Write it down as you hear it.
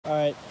All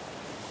right,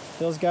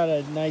 Phil's got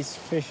a nice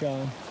fish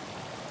on.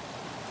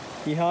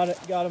 He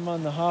got him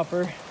on the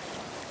hopper.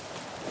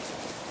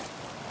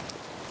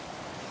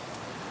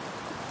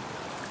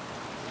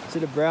 Is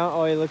it a brown?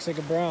 Oh, he looks like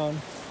a brown.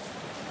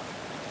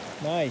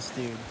 Nice,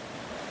 dude.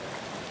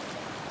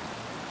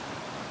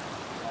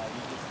 Yeah,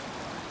 you just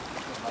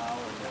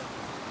devoured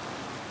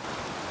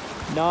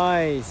it.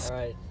 Nice. All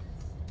right.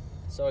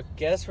 So I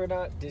guess we're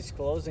not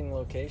disclosing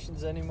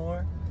locations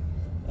anymore.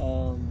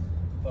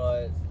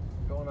 But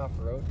going off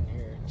road in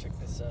here, check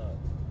this out.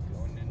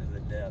 Going into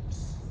the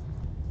depths.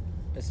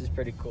 This is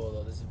pretty cool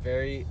though. This is a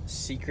very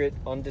secret,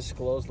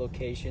 undisclosed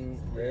location.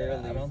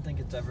 Rarely, I don't think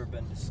it's ever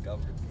been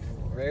discovered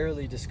before.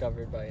 Rarely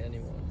discovered by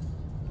anyone.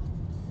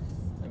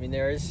 I mean,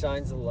 there is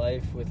signs of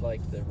life with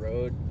like the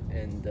road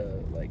and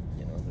like,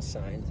 you know, the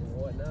signs and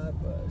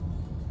whatnot, but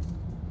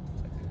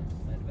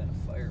Might have been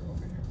a fire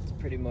over here. it's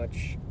pretty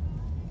much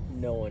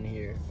no one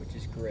here, which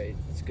is great.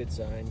 It's a good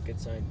sign. Good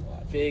sign.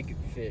 Big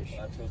fish.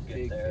 Watch we'll get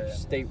Big there. fish.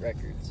 State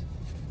records.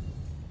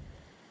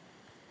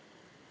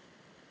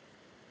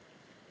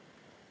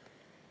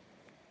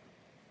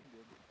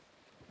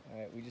 All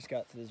right, we just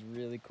got to this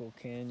really cool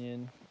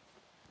canyon.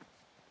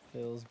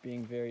 Phil's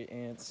being very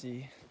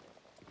antsy.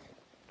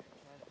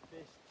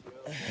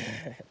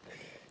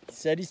 He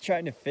said he's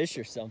trying to fish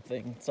or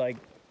something. It's like,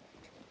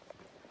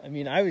 I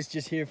mean, I was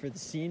just here for the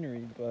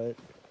scenery, but...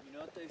 You know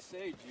what they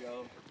say,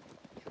 Joe?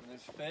 When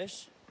there's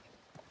fish,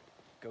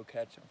 go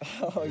catch them.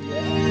 Oh,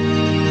 yeah.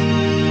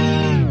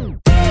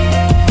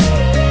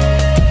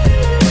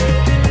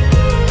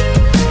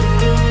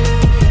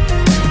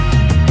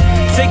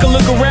 Take a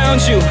look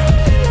around you.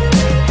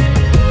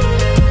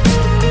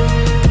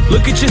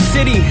 Look at your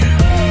city.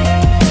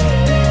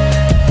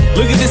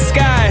 Look at the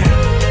sky.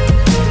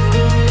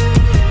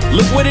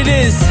 Look what it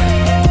is.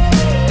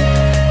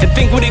 And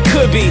think what it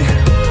could be.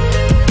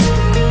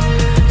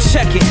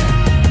 Check it.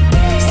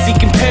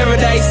 Seeking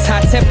paradise,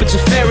 high temperature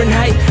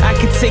Fahrenheit. I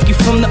could take you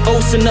from the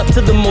ocean up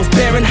to the most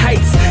barren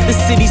heights. The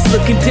city's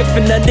looking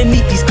different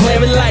underneath these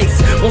glaring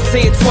lights. Won't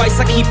say it twice,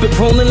 I keep it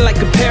rolling like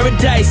a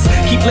paradise.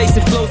 Keep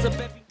lacing flows up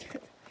every...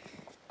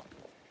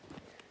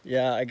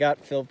 Yeah, I got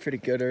Phil pretty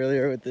good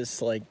earlier with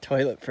this like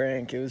toilet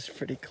prank. It was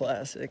pretty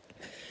classic.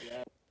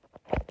 Yeah.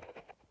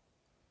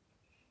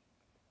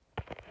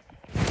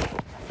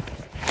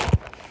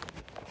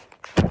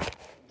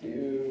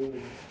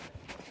 Dude.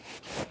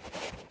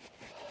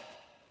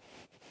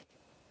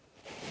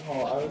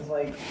 Oh, I was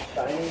like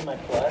shining my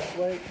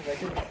flashlight because I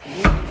couldn't see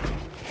it.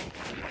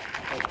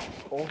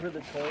 Like over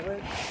the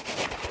toilet.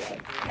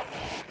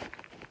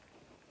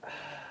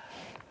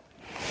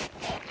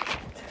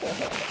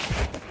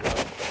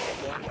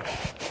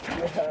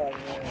 Yeah,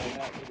 man, you're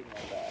not hitting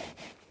my back.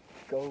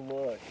 Go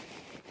look.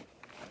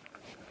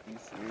 Are you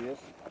serious?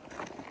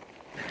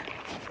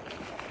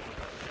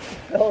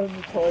 Fell in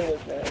the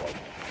toilet, man.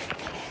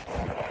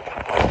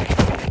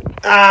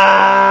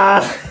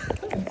 Ah!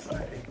 I'm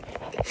sorry.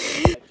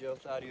 Joe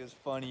thought he was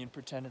funny and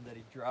pretended that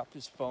he dropped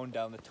his phone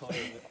down the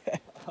toilet. I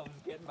was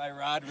getting my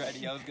rod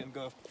ready. I was gonna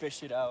go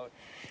fish it out.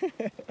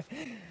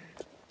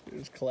 It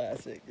was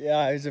classic. Yeah,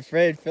 I was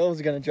afraid Phil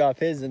was gonna drop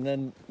his, and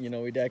then you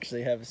know we'd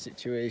actually have a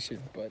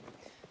situation. But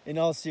in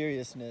all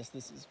seriousness,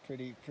 this is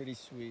pretty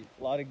sweet.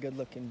 A lot of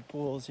good-looking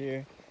pools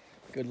here,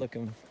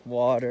 good-looking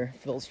water.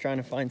 Phil's trying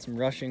to find some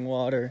rushing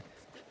water,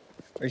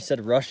 or he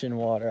said Russian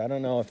water. I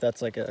don't know if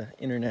that's like a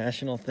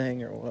international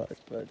thing or what,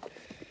 but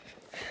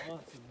I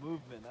want some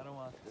movement. I don't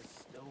want this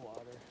still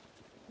water.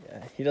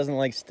 yeah, he doesn't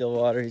like still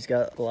water. He's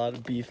got a lot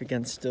of beef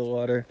against still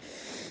water.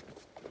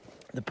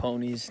 The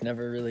ponies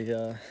never really,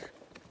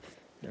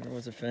 never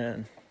was a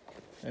fan.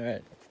 All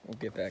right, we'll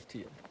get back to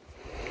you.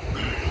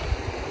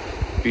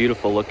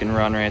 Beautiful looking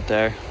run right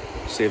there.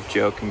 See if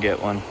Joe can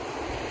get one.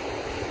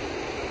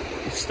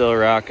 He's still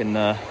rocking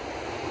the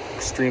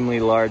extremely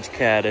large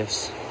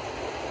caddis.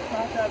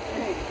 Not that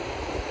big.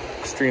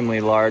 Extremely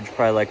large,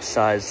 probably like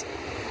size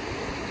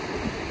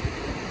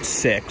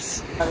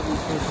 6.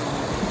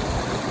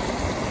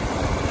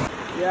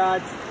 Yeah,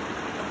 it's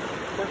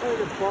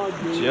definitely the bug,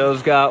 dude.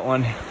 Joe's got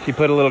one. He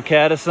put a little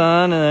caddis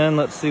on, and then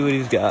let's see what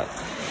he's got.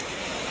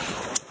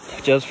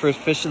 Joe's first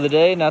fish of the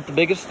day. Not the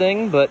biggest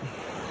thing, but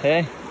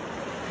hey.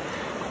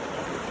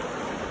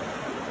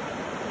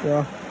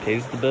 Yeah.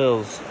 Pays the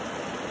bills.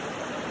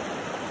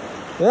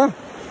 Yeah. All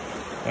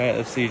right,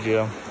 let's see,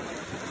 Joe.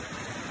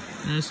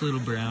 Nice little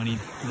brownie.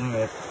 All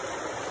right.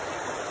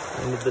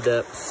 Into the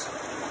depths.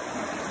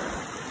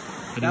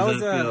 How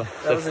does that feel?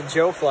 That was a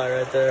Joe fly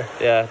right there.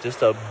 Yeah,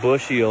 just a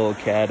bushy old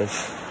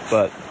caddis.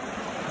 But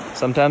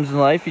sometimes in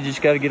life, you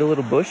just got to get a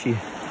little bushy.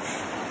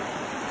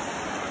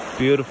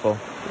 Beautiful.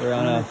 We're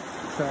on a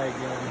Try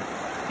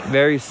again.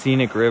 very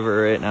scenic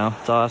river right now.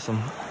 It's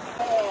awesome.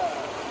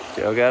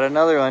 Joe got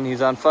another one.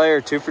 He's on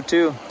fire. 2 for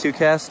 2. 2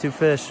 casts, 2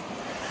 fish.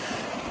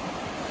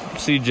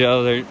 See,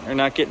 Joe, they're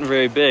not getting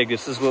very big.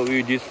 This is what we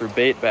would use for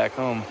bait back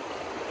home.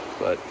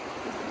 But,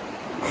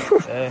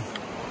 hey.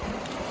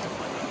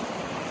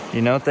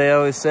 You know what they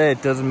always say?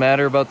 It doesn't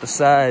matter about the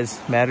size.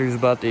 It matters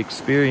about the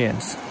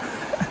experience.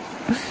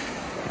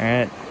 All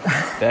right.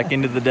 Back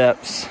into the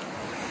depths.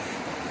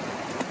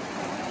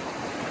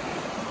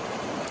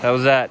 How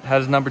was that? How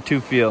does number 2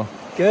 feel?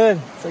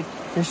 Good. It's like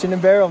fish in a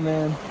barrel,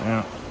 man.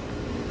 Yeah.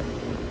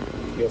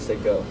 You'll say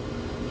go.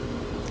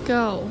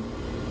 Go.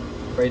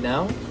 Right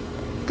now?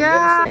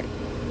 Go.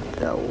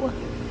 Go.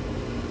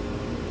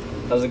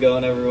 How's it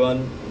going,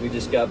 everyone? We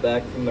just got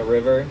back from the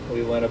river.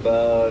 We went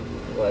about,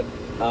 what,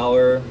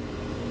 hour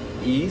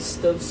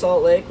east of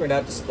Salt Lake. We're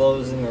not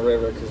disclosing the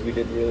river because we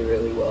did really,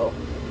 really well.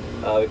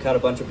 We caught a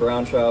bunch of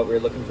brown trout. We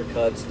were looking for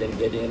cuts, didn't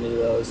get any of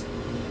those.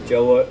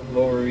 Joe, what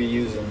were we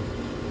using?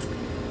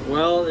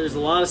 Well, there's a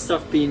lot of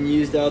stuff being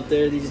used out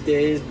there these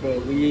days,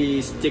 but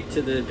we stick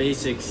to the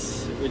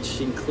basics,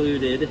 which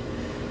included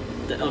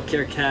the elk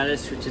hair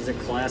caddis, which is a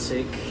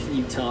classic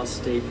Utah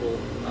staple.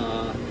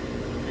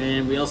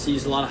 And we also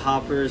use a lot of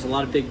hoppers, a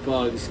lot of big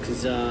bugs,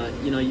 because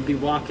you know, you'd be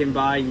walking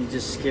by, you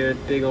just scare a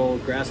big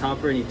old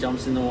grasshopper, and he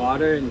jumps in the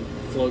water and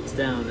floats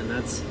down, and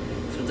that's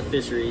what the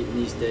fish are eating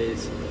these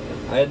days.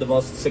 I had the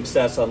most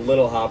success on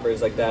little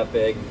hoppers like that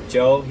big.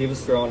 Joe, he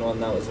was throwing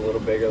one that was a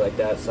little bigger, like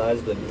that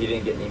size, but he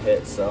didn't get any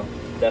hits, so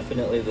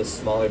definitely the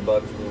smaller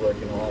bugs were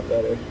working a lot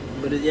better.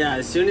 But yeah,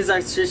 as soon as I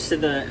switched to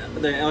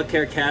the elk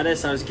hair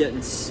caddis, I was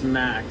getting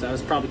smacked. I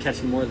was probably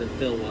catching more than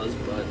Phil was,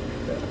 but...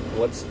 Yeah.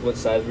 What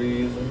size were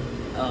you using?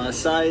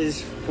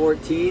 Size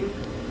 14?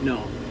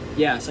 No.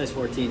 Yeah, size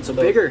 14. So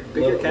Little bigger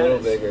little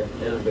caddis. bigger,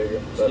 Yeah. little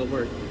bigger. Still But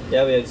worked.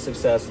 yeah, we had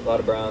success, a lot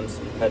of browns,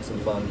 had some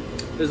fun.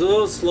 It was a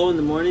little slow in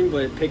the morning,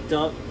 but it picked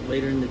up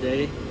later in the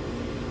day.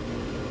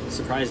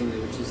 Surprisingly,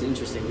 which is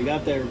interesting. We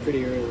got there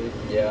pretty early.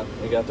 Yeah,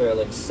 we got there at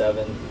like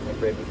 7,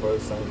 like right before the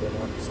sun came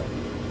up. So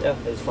yeah,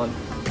 it was fun.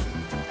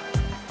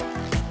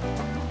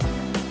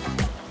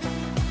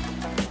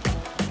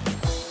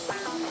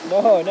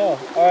 No.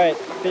 All right,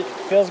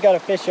 Phil's got a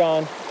fish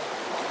on.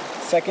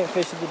 Second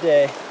fish of the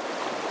day.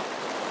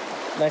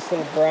 Nice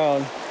little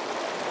brown.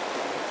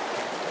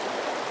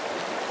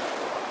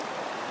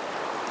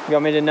 You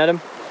want me to net him?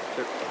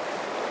 Sure.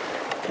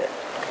 Okay.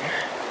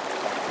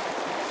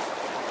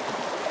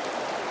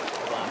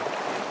 Hold on,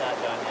 it's not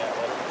done yet.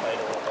 Let it fight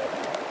a little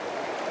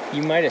bit.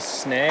 You might have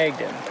snagged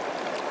him.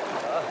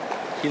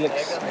 He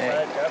looks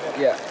snagged.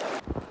 Yeah.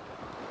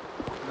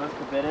 He must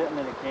have bit it and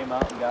then it came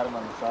out and got him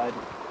on the side.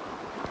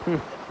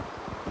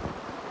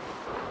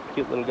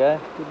 Cute little guy.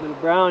 Good little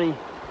brownie.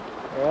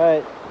 All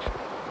right.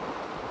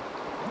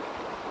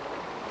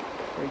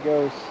 There he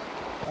goes.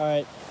 All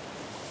right.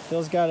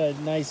 Phil's got a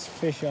nice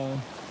fish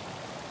on.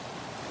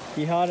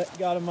 He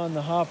got him on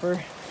the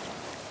hopper.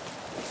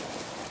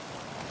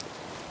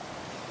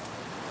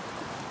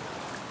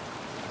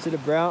 Is it a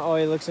brown? Oh,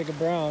 he looks like a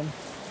brown.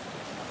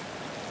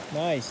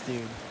 Nice,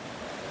 dude.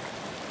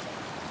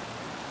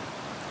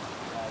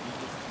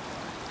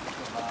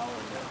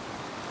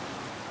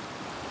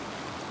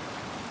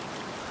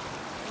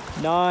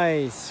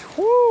 Nice.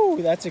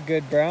 Whoo, that's a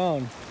good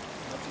brown.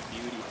 That's a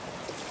beauty.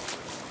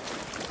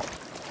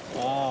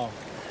 Wow.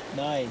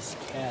 Nice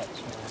catch,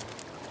 man.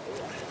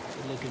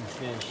 Good looking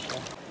fish.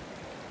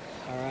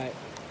 All right.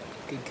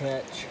 Good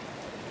catch.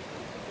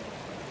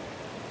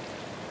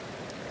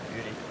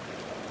 Beauty.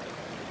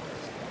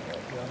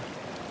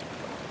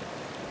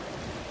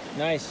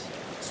 Nice.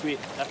 Sweet.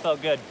 That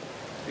felt good.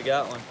 We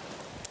got one.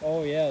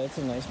 Oh yeah, that's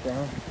a nice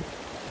brown.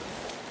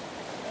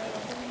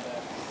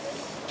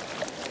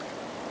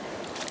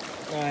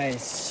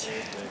 Nice.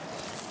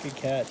 Good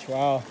catch.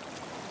 Wow.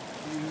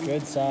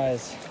 Good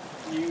size.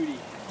 Beauty.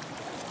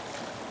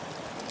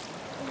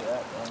 Look at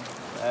that thing.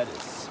 That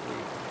is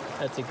sweet.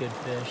 That's a good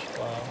fish.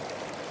 Wow.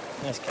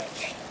 Nice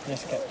catch.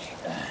 Nice catch.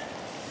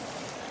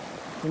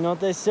 You know what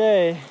they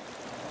say?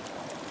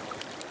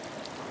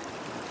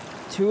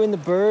 2 in the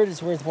bird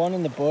is worth 1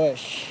 in the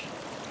bush.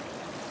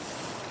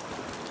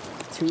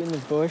 2 in the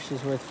bush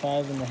is worth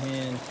 5 in the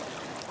hand.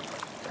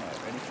 All right,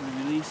 ready for the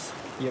release?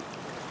 Yep.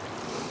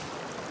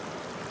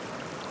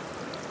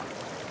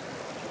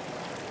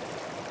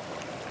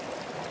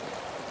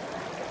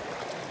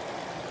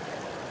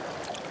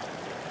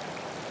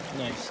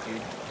 Nice,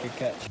 dude. Good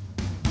catch.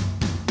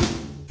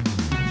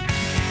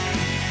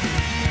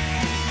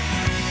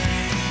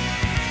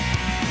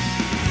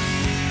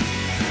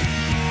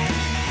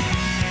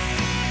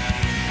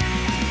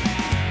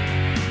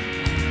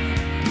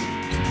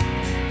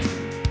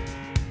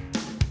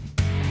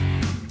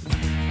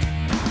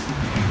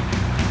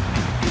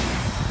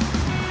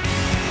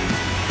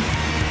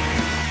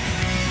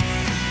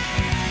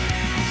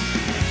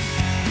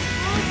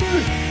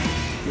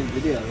 Good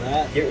video of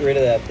that. Get rid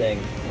of that thing.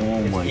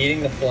 Oh It's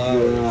eating the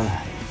flowers.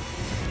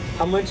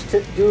 How much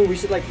dude, we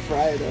should like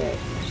fry it up.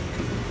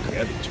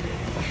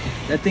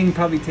 That thing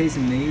probably tastes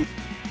amazing.